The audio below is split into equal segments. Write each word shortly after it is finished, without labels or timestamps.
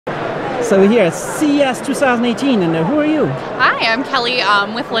So we're here at CES 2018, and who are you? Hi, I'm Kelly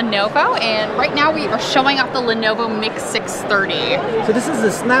with Lenovo, and right now we are showing off the Lenovo Miix 630. So this is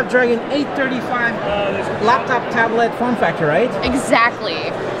the Snapdragon 835 laptop tablet form factor, right?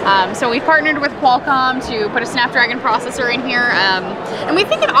 Exactly. So we've partnered with Qualcomm to put a Snapdragon processor in here, and we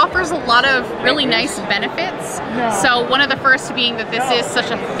think it offers a lot of really nice benefits. So one of the first being that this is such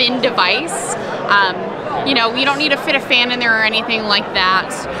a thin device. You know, you don't need to fit a fan in there or anything like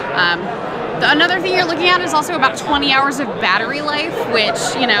that. Another thing you're looking at is also about 20 hours of battery life,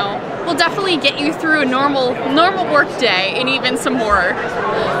 which, you know, will definitely get you through a normal work day and even some more.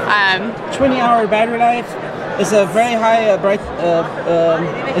 20-hour battery life is a very high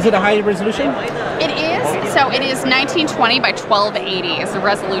is it a high resolution? It is. So it is 1920 by 1280 is the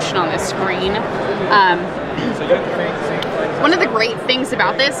resolution on this screen. One of the great things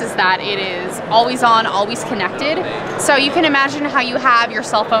about this is that it is always on, always connected. So you can imagine how you have your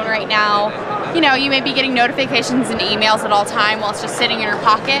cell phone right now. You know, you may be getting notifications and emails at all time while it's just sitting in your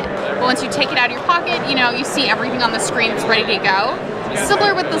pocket. But once you take it out of your pocket, you know, you see everything on the screen that's ready to go.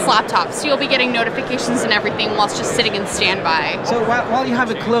 Similar with this laptop, so you'll be getting notifications and everything while it's just sitting in standby. So while you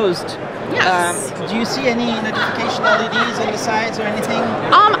have it closed, yes. Do you see any notification LEDs on the sides or anything?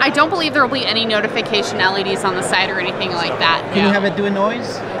 I don't believe there will be any notification LEDs on the side or anything like that. Can you have it do a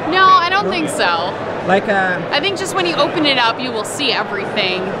noise? No, I don't think so. Like I think just when you open it up, you will see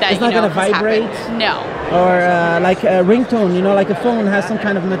everything that it's not gonna vibrate. Happened. No. Or like a ringtone, you know, like a phone has some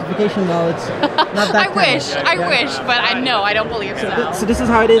kind of notification. Well, it's not that. I wish, but I don't believe so. So this is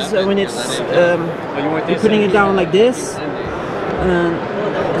how it is when it's you're putting it down like this.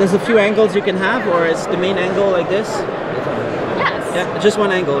 There's a few angles you can have, or it's the main angle like this. Yes. Yeah, just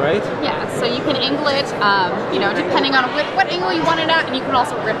one angle, right? Yeah. So you can angle it, you know, depending on what angle you want it at, and you can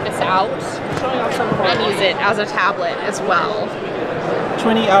also rip this out and use it as a tablet as well.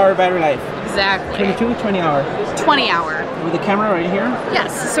 20-hour battery life. Exactly. 22, 20 hour. 20 hour. With the camera right here?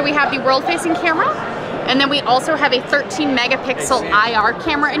 Yes. So we have the world-facing camera, and then we also have a 13 megapixel IR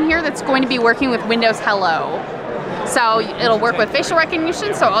camera in here that's going to be working with Windows Hello. So it'll work with facial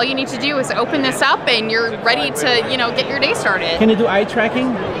recognition, so all you need to do is open this up and you're ready to, you know, get your day started. Can it do eye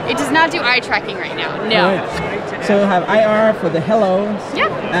tracking? It does not do eye tracking right now, no. Right. So you'll have IR for the hello,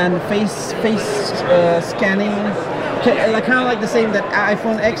 and face scanning, like kind of like the same that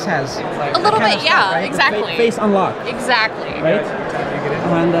iPhone X has. A little bit, yeah, right? exactly. Face unlock. Exactly. Right?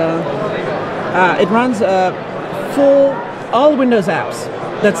 And it runs all Windows apps.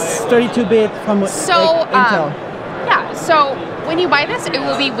 That's 32-bit from Intel. Yeah, so when you buy this, it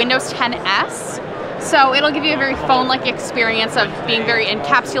will be Windows 10S. So it'll give you a very phone-like experience of being very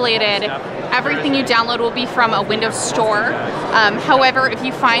encapsulated. Everything you download will be from a Windows store. However, if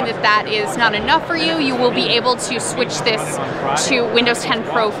you find that that is not enough for you, you will be able to switch this to Windows 10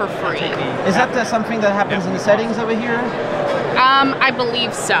 Pro for free. Is that something that happens in the settings over here? I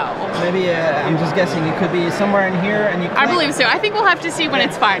believe so. Maybe I'm just guessing. It could be somewhere in here, and you. I believe so. I think we'll have to see when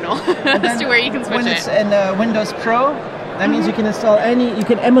it's final as to where you can switch when it. It's in Windows Pro, that means you can install you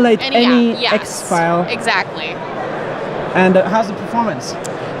can emulate any X file. Exactly. And how's the performance?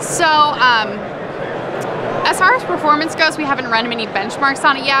 So, as far as performance goes, we haven't run many benchmarks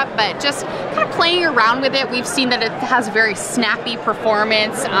on it yet, but just kind of playing around with it, we've seen that it has very snappy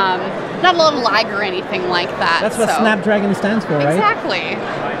performance, not a lot of lag or anything like that. That's what Snapdragon stands for, right? Exactly.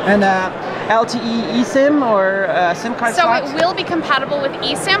 And LTE eSIM or SIM card slot? So it will be compatible with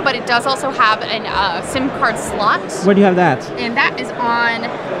eSIM, but it does also have a SIM card slot. Where do you have that? And that is on,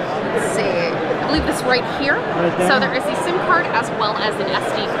 let's see, I believe this right here. Right there. So there is a SIM card as well as an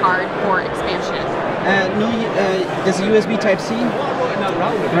SD card for expansion. There's a USB Type-C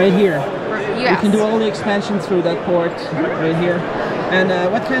right here. Yes. You can do all the expansion through that port right here. And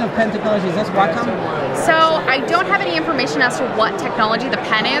what kind of pen technology is this? Qualcomm? So I don't have any information as to what technology the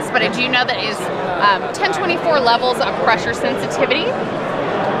pen is, but I do know that it is 1024 levels of pressure sensitivity.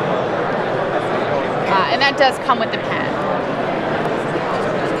 And that does come with the pen.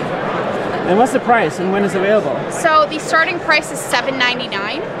 And what's the price and when is it available? So the starting price is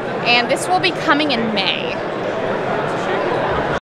 $799, and this will be coming in May.